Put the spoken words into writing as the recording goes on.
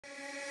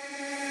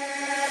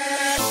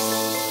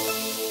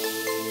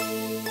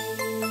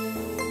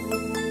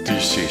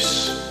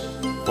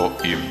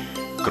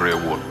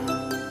KREWOL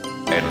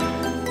and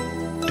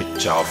the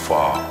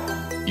Java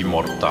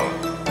immortal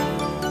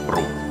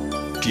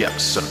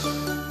production.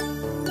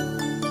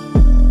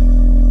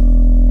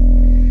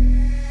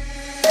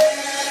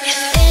 If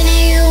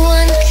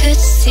anyone could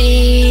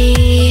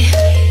see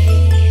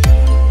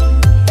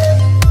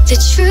the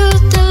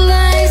truth that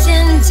lies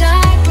in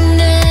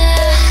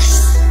darkness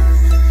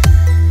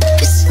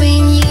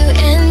between you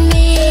and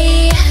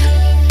me,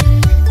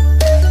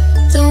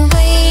 the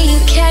way you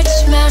catch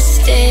my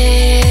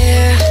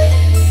stare,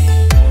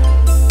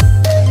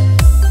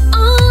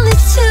 only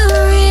to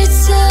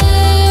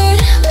return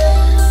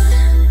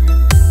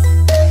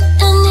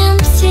an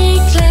empty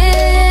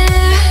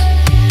glare.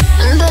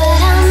 But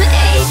I'm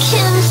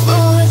aching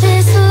for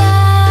this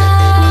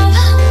love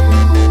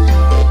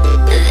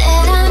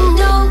that I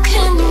know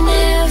can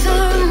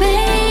never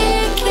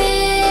make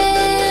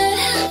it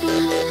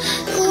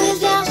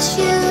without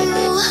you.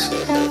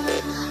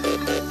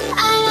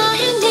 I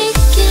lie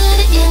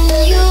naked in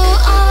your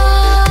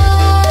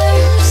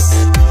arms,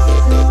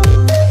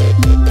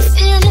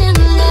 feeling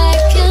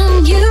like a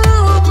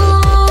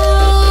newborn.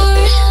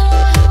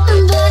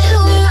 But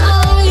where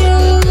are you?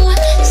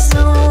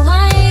 So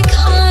why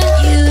can't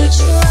you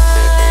try?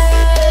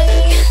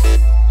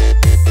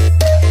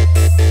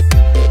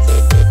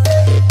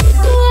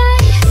 Why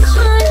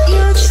can't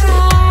you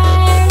try?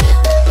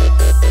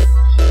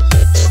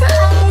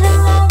 Try to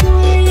love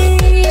me.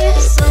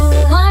 So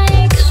why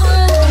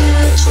can't you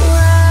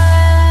try?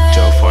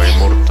 Java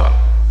immortal.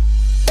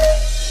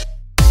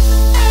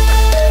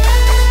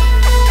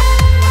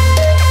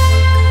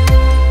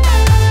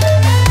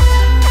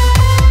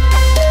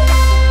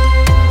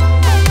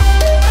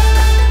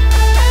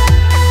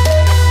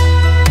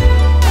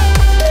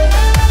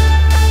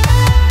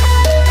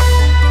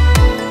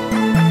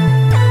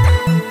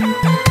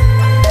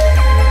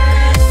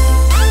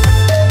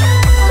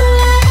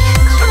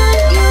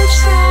 Can't you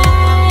try?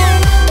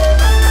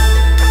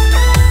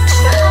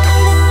 Try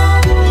to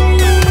love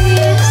me.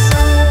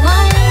 So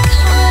why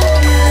can't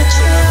you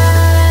try?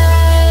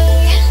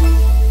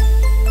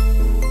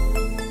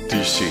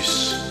 This is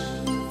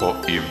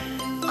BOIM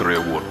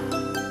KREWOL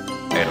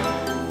and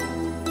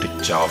the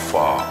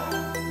Java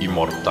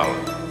immortal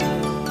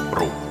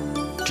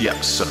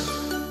production.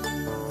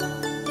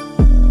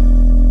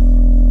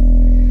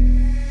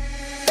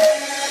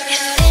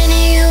 If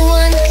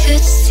anyone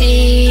could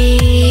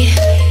see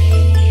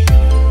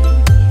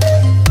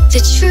the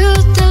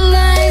truth